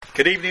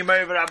Good evening,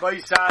 Rabbi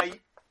Isai.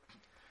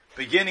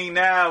 Beginning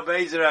now,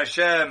 Be'ezer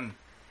Hashem,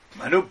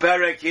 a new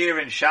perek here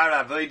in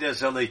Shara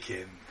Avodas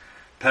Elikim,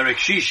 perek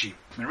Shishi.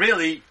 And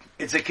really,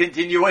 it's a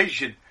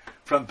continuation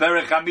from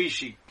perek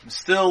Hamishi.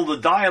 Still the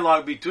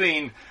dialogue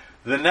between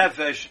the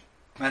Nefesh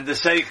and the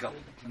Seichel.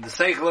 And the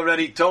Seichel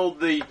already told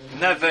the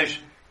Nefesh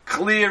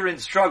clear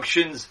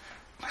instructions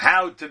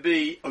how to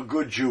be a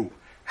good Jew,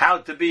 how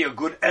to be a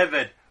good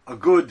Eved, a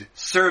good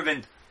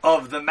servant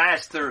of the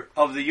Master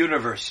of the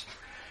universe.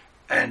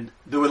 And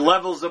there were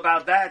levels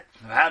about that,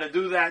 how to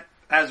do that,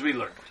 as we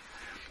learned.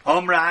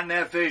 Omra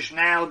HaNefesh,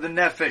 now the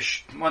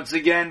Nefesh. Once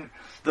again,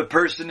 the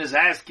person is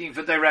asking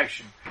for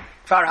direction.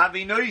 Far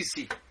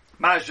Havinoisi,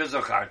 Masha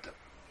Zocharta.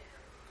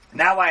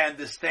 Now I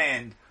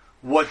understand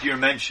what you're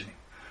mentioning.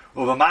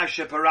 Uva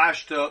Masha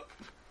Parashta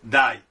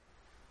Dai.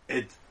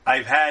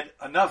 I've had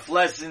enough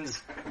lessons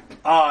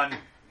on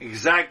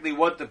exactly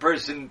what the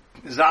person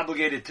is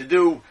obligated to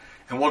do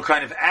and what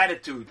kind of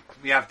attitude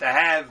we have to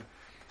have.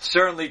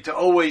 Certainly to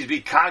always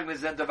be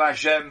cognizant of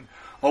Hashem,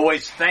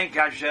 always thank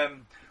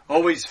Hashem,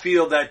 always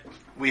feel that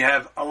we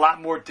have a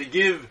lot more to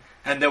give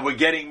and that we're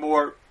getting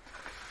more.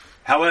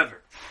 However,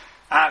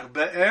 Ach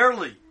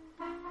Be'erli,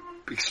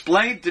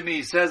 explain to me,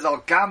 he says,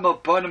 Al Kama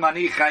Ponim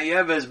Ani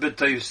Chayeves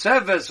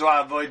B'Toyseves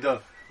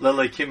V'Avoida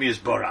L'Elekim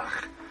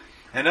Yisborach.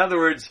 In other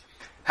words,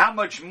 how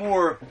much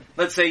more,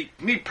 let's say,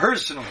 me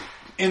personally,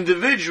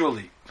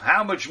 individually,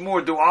 how much more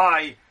do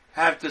I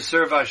have to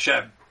serve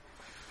Hashem?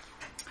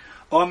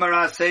 Omar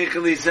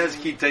HaSeichel says,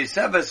 Ki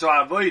Toyseves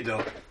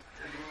V'Avoida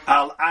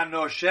Al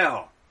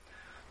Anosheho.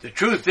 The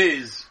truth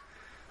is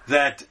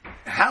that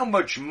how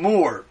much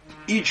more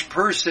each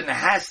person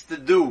has to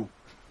do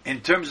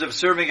in terms of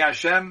serving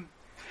Hashem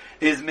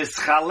is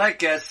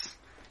mischalekes,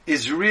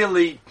 is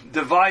really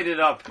divided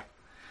up.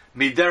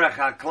 Miderach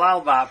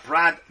haklal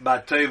v'aprat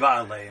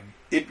b'tova aleim.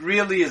 It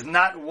really is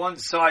not one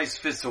size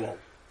fits all.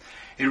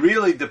 It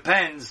really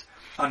depends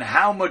on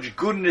how much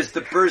goodness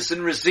the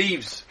person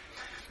receives.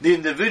 The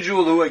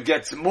individual who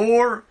gets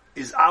more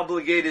is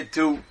obligated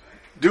to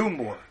do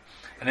more.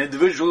 An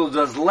individual who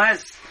does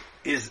less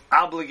is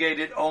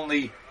obligated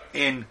only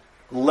in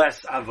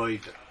less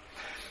avodah.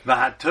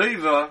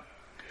 V'hatova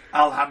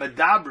al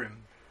hamedabrim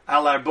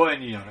al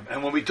arboin yonim.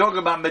 And when we talk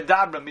about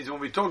medabrim, means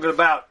when we talk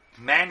about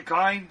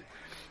mankind,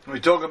 when we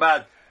talk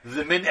about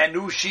the min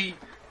enushi,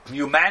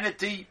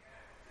 humanity,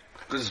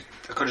 because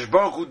HaKadosh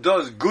Baruch Hu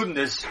does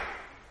goodness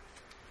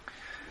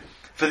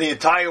for the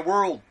entire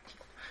world.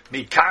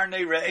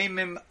 Mikarnei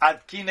re'emim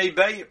ad kinei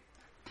beyim.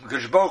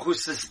 HaKadosh Baruch Hu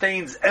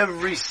sustains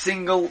every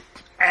single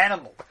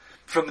animal,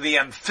 from the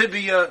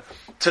amphibia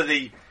to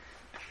the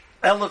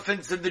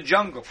elephants in the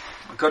jungle.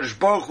 HaKadosh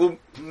Baruch Hu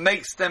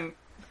makes them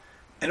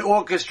and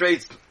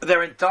orchestrates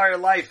their entire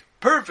life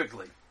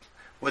perfectly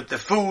with the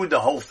food, the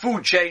whole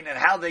food chain, and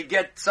how they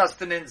get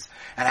sustenance,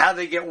 and how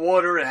they get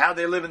water, and how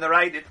they live in the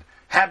right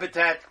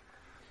habitat.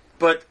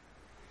 But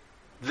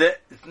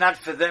it's not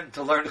for them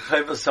to learn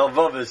Chayvus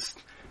Salvavis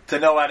to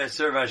know how to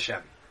serve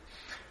Hashem.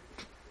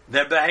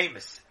 They're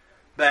behemoths.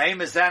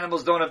 Behemoth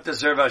animals don't have to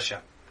serve Hashem.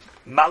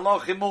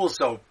 Malachim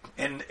also,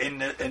 in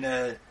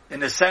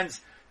a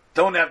sense,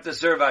 don't have to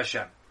serve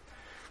Hashem.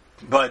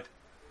 But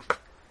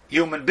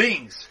human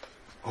beings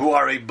who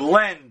are a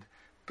blend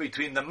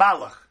between the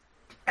malach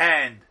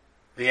and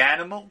the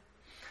animal,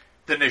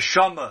 the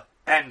neshama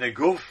and the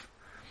guf.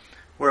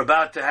 We're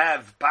about to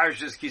have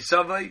Parshas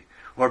Kisavai.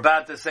 We're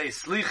about to say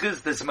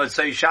Slichas. This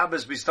Motzei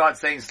Shabbos we start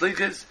saying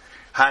Slichas.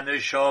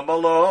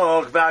 HaNeshama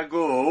loch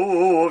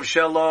v'aguf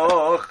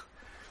shaloch.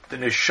 The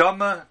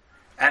neshama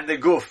and the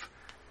guf.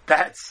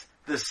 That's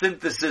the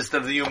synthesis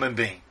of the human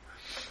being.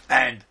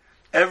 And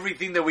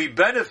everything that we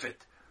benefit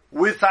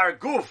with our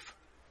guf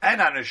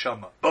and our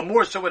neshama, but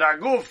more so with our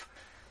guf,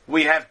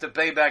 we have to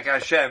pay back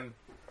Hashem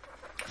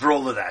for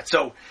all of that.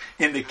 So,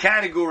 in the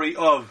category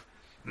of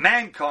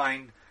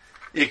mankind,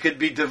 it could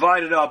be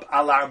divided up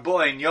al arba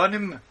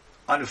inyanim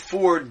on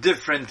 4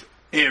 different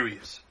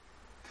areas.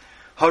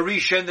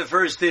 Harishan, the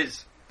first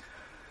is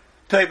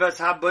Tevas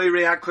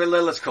habayre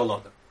hakwelelas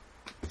kolodam.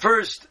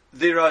 First,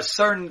 there are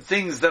certain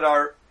things that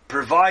are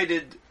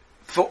provided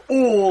for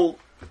all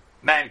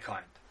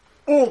mankind,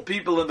 all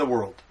people in the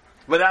world,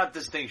 without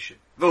distinction.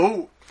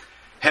 V'hu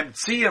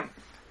hemtziyam.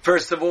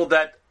 First of all,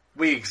 that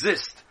we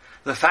exist.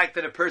 The fact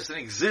that a person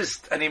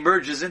exists and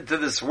emerges into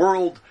this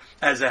world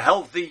as a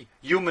healthy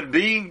human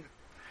being,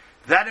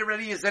 that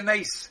already is a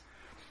nice.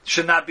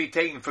 Should not be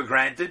taken for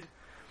granted.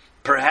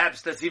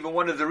 Perhaps that's even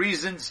one of the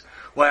reasons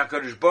why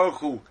HaKadosh Baruch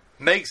Hu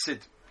makes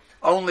it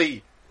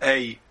only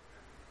a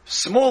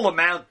small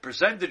amount,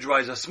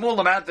 percentage-wise, a small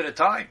amount at a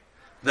time,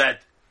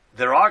 that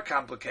there are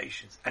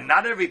complications, and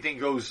not everything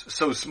goes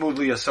so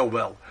smoothly or so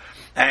well.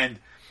 And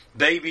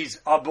babies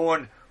are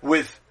born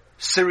with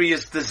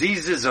serious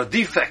diseases or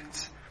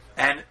defects,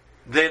 and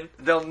then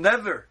they'll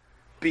never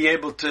be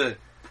able to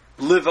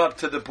live up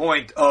to the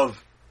point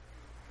of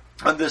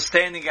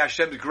understanding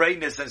Hashem's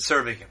greatness and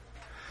serving Him.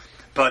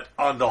 But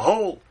on the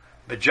whole,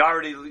 for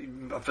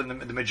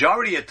the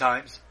majority of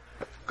times,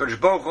 Kodesh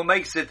Baruch Hu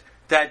makes it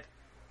that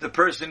the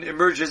person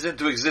emerges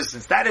into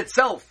existence. That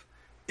itself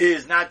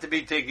is not to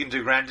be taken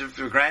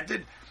for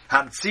granted.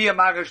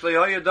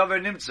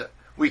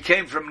 We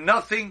came from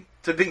nothing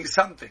to being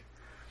something.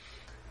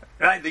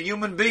 Right? The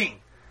human being.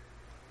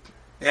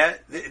 Yeah?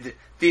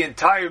 The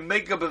entire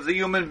makeup of the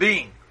human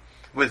being,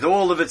 with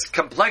all of its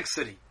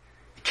complexity,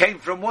 came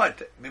from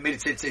what? I mean,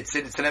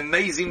 it's an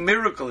amazing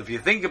miracle if you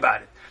think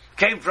about it.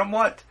 Came from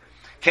what?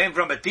 Came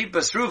from a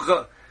tipa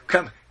srucha,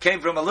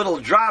 came from a little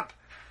drop,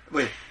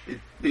 with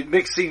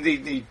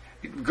mixing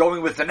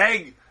going with an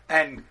egg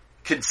and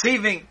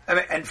conceiving,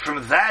 and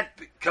from that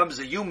becomes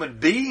a human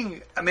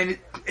being. I mean,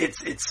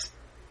 it's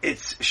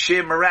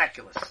sheer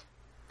miraculous,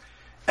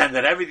 and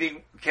that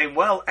everything came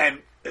well,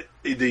 and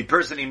the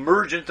person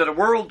emerged into the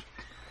world.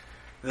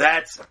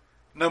 That's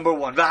number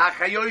one. That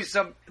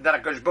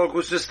HaKadosh Baruch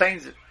Hu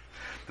sustains it.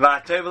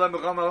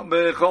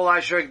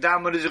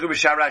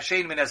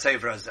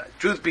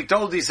 Truth be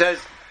told, he says,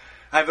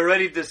 I've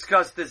already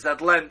discussed this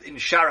at length in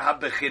Shar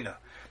HaBechina,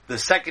 the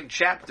second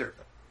chapter,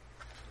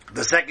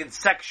 the second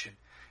section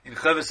in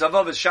Chavis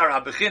Avav. Shar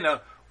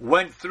HaBechina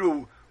went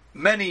through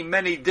many,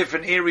 many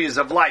different areas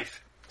of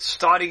life,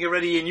 starting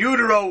already in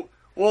utero,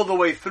 all the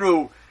way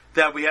through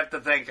that we have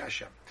to thank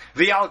Hashem.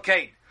 V'al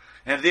Kain.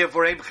 And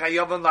therefore,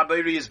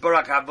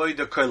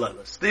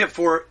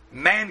 therefore,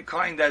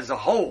 mankind as a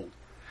whole,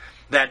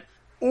 that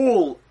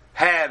all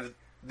have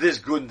this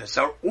goodness,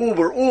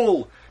 we're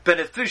all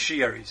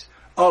beneficiaries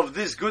of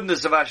this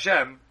goodness of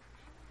Hashem,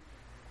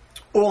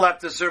 all have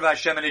to serve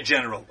Hashem in a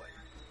general way.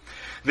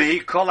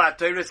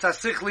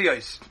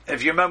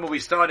 If you remember, we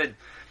started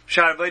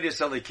Shar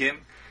Avodas Elikim,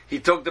 he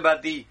talked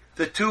about the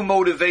two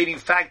motivating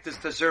factors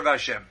to serve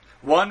Hashem.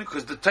 One,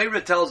 because the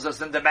Torah tells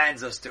us and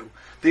demands us to.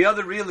 The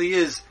other really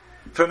is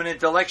from an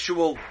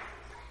intellectual,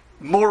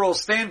 moral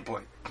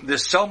standpoint.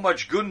 There's so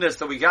much goodness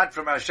that we got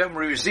from Hashem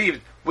we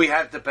received, we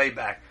have to pay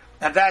back.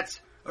 And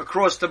that's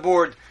across the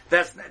board.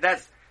 That's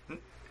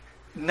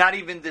not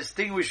even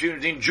distinguishing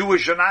between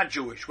Jewish or not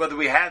Jewish, whether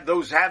we have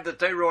those have the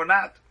Torah or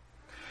not.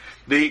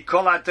 The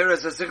Kol HaTorah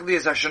Sasichli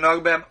is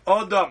Hashanog B'em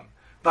Odom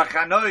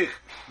B'chanoich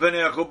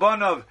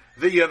V'ne'echubonov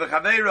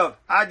V'yev'chaveirov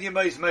Ad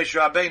Yemais Moshe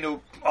Rabbeinu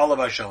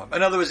Olav Shalom.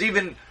 In other words,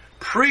 even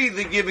pre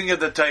the giving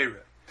of the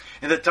Torah,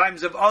 in the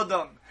times of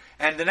Adam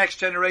and the next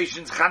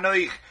generations,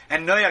 Chanoich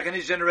and Noach and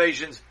his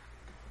generations,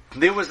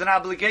 there was an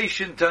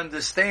obligation to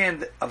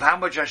understand of how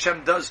much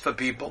Hashem does for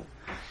people,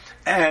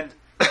 and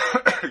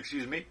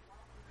excuse me,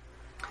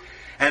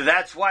 and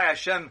that's why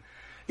Hashem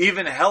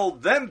even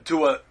held them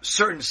to a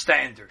certain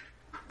standard.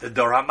 The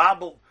Dor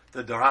HaMabul,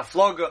 the Dor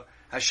HaFloga,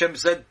 Hashem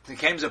said,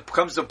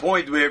 comes a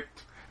point where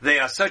they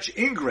are such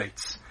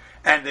ingrates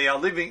and they are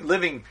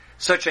living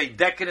such a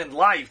decadent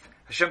life.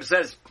 Hashem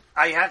says,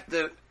 I have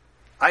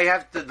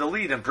to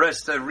delete and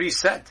press the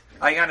reset.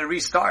 I got to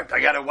restart. I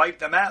got to wipe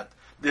them out.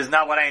 This is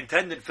not what I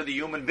intended for the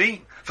human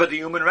being, for the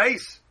human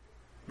race,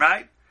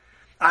 right?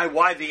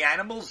 Why the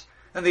animals?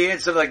 And the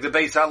answer, like the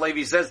Beis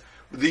HaLevi says,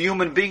 the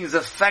human beings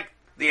affect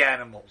the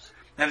animals,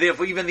 and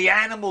therefore even the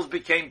animals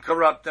became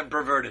corrupt and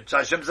perverted. So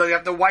Hashem says you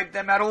have to wipe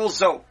them out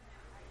also,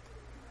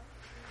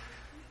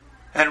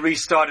 and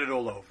restart it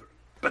all over.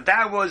 But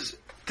that was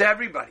to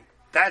everybody.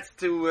 That's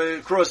to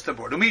across the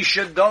board.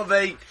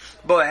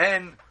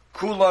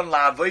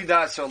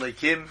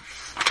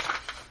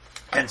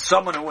 And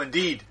someone who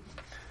indeed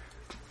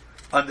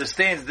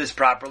understands this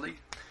properly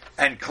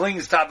and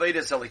clings to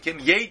Avodas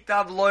Elikim,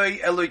 Yeitav loy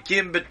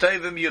Elikim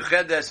b'tovim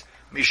yuchedes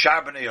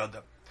mishar b'nei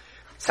Adam.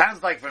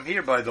 Sounds like from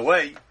here, by the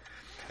way,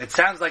 it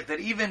sounds like that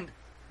even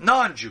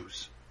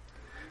non-Jews,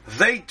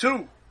 they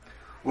too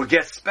will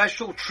get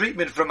special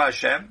treatment from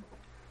Hashem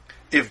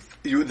if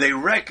they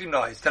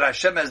recognize that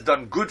Hashem has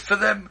done good for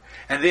them,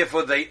 and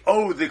therefore they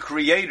owe the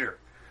Creator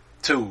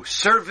to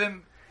serve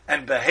Him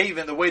and behave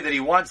in the way that He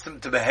wants them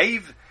to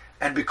behave,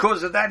 and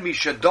because of that,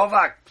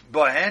 Mishadovak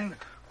Bohen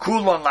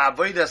Kulon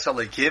La'avodas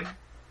Elikim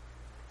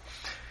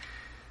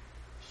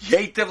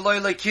Yetev Lo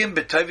Elikim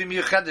B'Tovim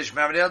Yuchadesh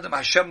Ma'amrei Adam.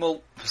 Hashem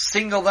will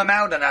single them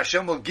out, and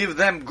Hashem will give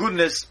them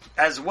goodness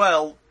as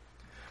well,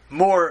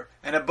 more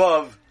and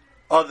above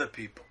other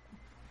people.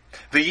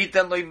 They get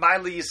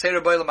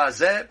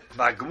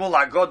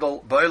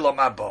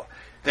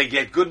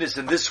goodness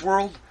in this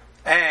world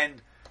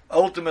and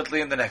ultimately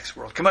in the next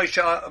world.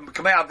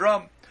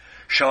 Avram,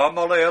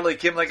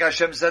 like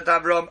Hashem said to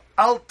Avram,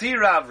 Al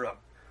tira Avram,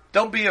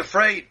 don't be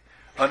afraid.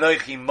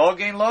 Anochi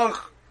mogen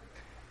loch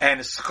and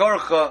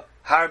schorcha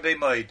harbe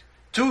moed.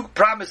 Two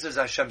promises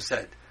Hashem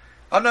said.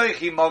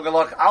 Anochi mogen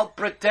loch, I'll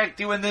protect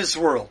you in this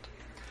world,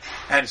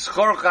 and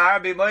schorcha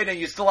harbe moed, and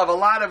you still have a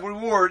lot of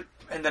reward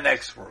in the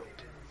next world.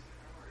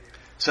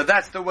 So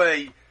that's the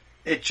way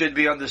it should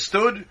be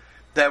understood,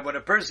 that when a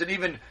person,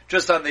 even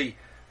just on the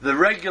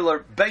regular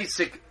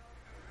basic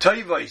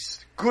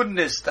toivos,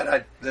 goodness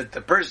that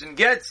the person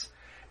gets,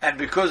 and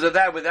because of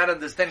that, without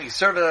understanding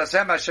service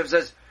Hashem, Hashem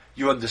says,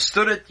 you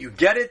understood it, you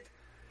get it,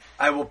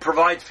 I will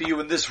provide for you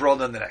in this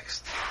world and the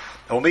next.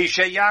 But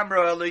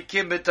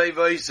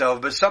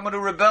someone who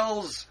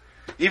rebels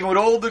Even with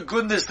all the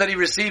goodness that he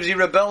receives, he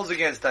rebels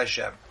against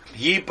Hashem.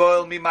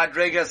 Yipoel mi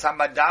madregas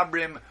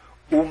hamadabrim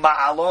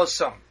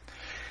uma'alosam.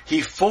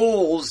 He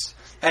falls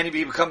and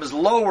he becomes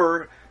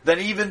lower than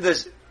even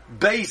this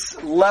base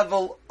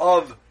level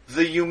of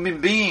the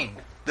human being.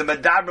 The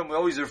madabrim we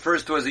always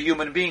refers to as a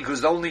human being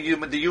because only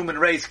the human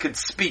race could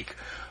speak.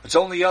 It's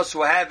only us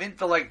who have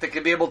intellect that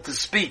can be able to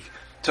speak,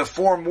 to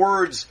form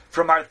words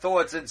from our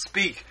thoughts and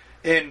speak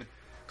in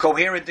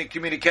coherent and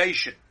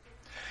communication.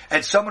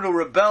 And someone who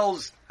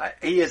rebels,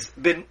 he has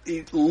been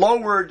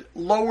lowered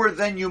lower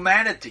than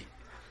humanity.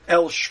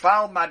 El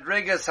shval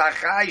madregas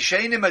hachai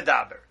sheini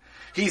medaber.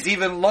 He's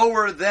even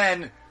lower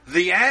than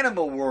the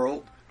animal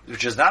world,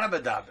 which is not a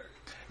medaber.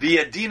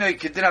 V'yadina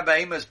kedina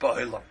behemas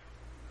ba'olam.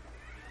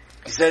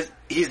 He says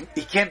he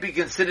can't be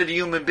considered a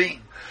human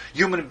being.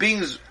 Human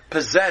beings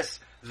possess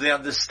the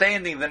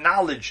understanding, the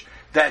knowledge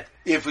that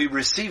if we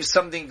receive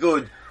something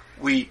good,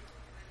 we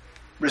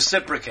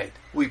reciprocate.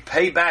 We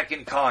pay back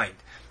in kind.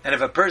 And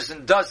if a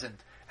person doesn't,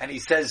 and he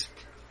says,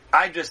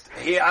 I'm just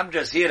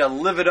here to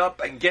live it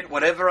up and get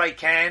whatever I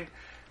can,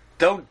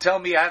 don't tell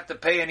me I have to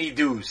pay any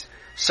dues.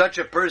 Such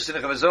a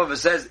person, Chavazova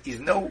says,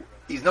 he's no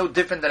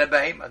different than a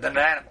behemoth, than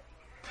an animal.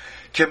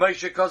 Like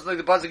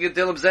the pasuk in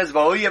Tehillim says,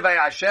 "V'oyevei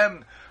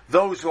Hashem,"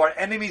 those who are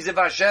enemies of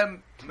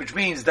Hashem, which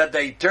means that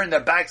they turn their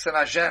backs on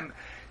Hashem.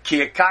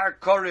 Ki ekar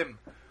korim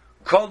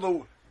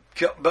kolu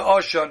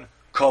be'oshon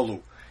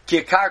kolu.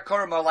 Ki ekar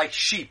korim are like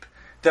sheep.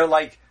 They're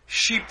like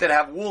sheep that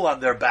have wool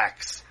on their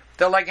backs.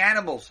 They're like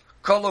animals.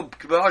 Kolu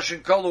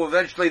be'oshon kolu.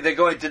 Eventually, they're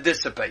going to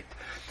dissipate.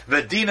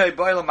 V'dinay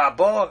b'olam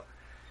haba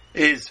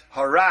is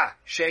hara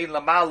shein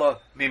lamala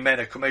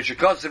mimena kumesh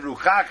kosev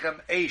ruchachem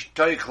eish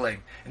toichlem.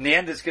 In the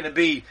end, it's going to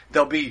be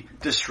they'll be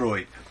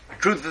destroyed. The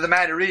truth of the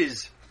matter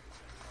is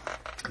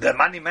that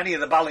many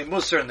of the Bali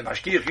Musar and the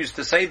Mashkiach used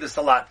to say this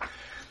a lot.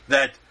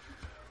 That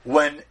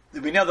when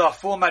we know there are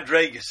four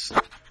madregas,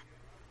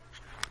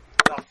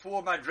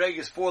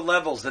 four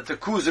levels that the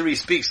Kuzari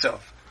speaks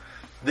of.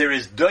 There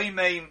is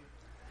doimeim,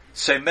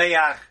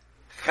 semeach,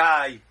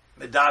 chai,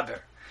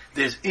 medaber.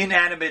 There's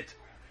inanimate,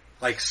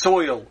 like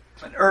soil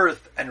and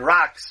earth and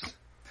rocks.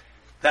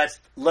 That's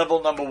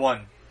level number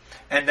one.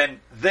 And then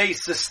they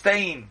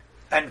sustain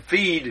and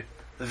feed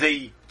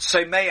the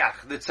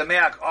tzemeach. The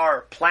tzemeach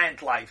are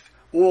plant life,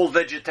 all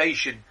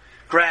vegetation,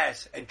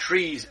 grass and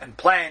trees and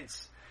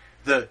plants.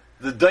 The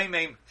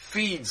doimeim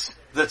feeds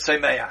the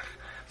tzemeach.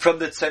 From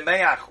the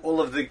tzemeach,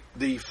 all of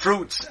the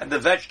fruits and the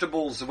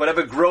vegetables,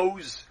 whatever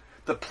grows,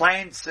 the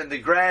plants and the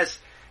grass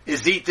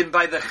is eaten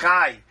by the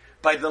chai,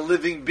 by the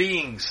living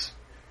beings.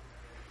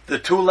 The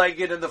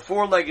two-legged and the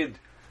four-legged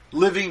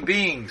living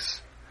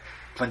beings.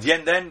 And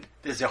then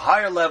there's a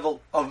higher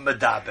level of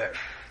medaber.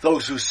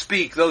 Those who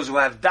speak, those who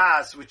have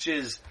das, which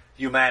is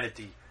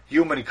humanity,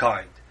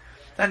 humankind.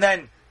 And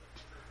then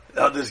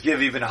others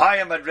give even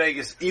higher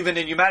madregas. Even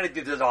in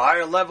humanity, there's a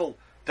higher level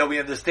that we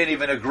understand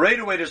even a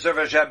greater way to serve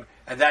Hashem,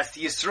 and that's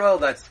the Yisrael,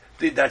 that's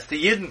the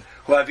Yidden,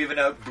 who have even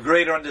a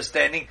greater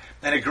understanding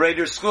and a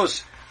greater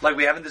schus, like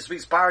we have in this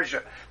week's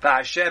parasha.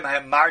 Hashem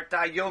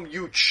hamarta yom,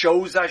 you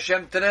chose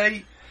Hashem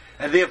today,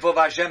 and therefore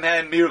Hashem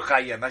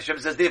hamirchayim. Hashem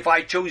says, therefore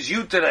I chose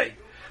you today.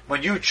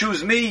 When you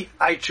choose me,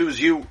 I choose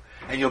you,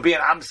 and you'll be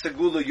an Am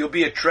Segula, you'll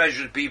be a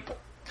treasured people.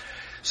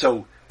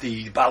 So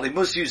the Bali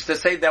Musa used to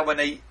say that when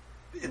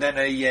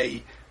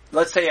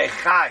let's say a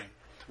chai,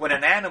 when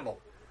an animal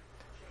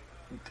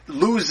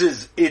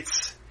loses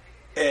its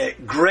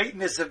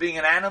greatness of being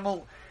an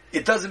animal,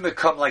 it doesn't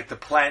become like the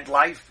plant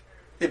life.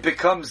 It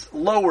becomes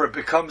lower, it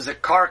becomes a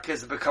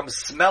carcass, it becomes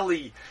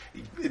smelly,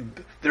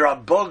 there are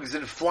bugs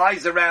and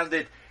flies around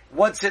it.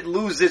 Once it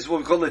loses what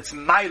we call its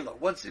mila,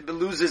 once it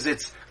loses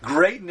its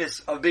greatness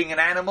of being an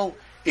animal,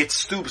 it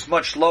stoops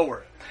much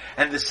lower.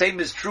 And the same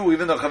is true,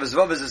 even though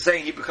Chavaz is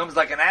saying he becomes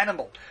like an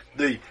animal.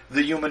 The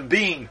human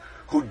being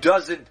who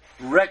doesn't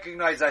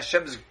recognize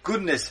Hashem's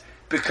goodness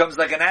becomes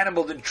like an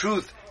animal. In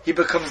truth, he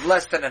becomes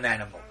less than an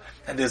animal.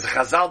 And there's a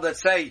Chazal that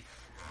say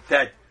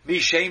that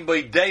Mishaim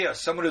Boideya,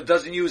 someone who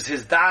doesn't use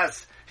his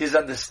das, his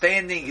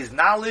understanding, his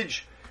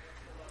knowledge,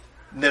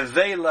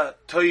 Nevela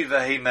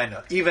Toiva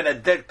Himena. Even a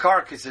dead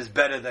carcass is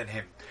better than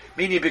him.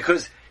 Meaning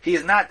because he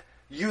is not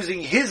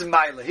using his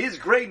mila, his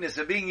greatness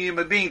of being a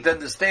human being to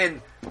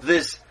understand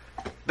this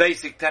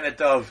basic tenet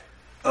of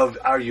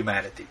our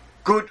humanity.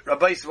 Good,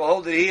 Rabbi, we'll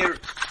hold it here.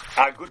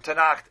 Our good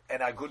Tanakh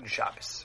and our good Shabbos.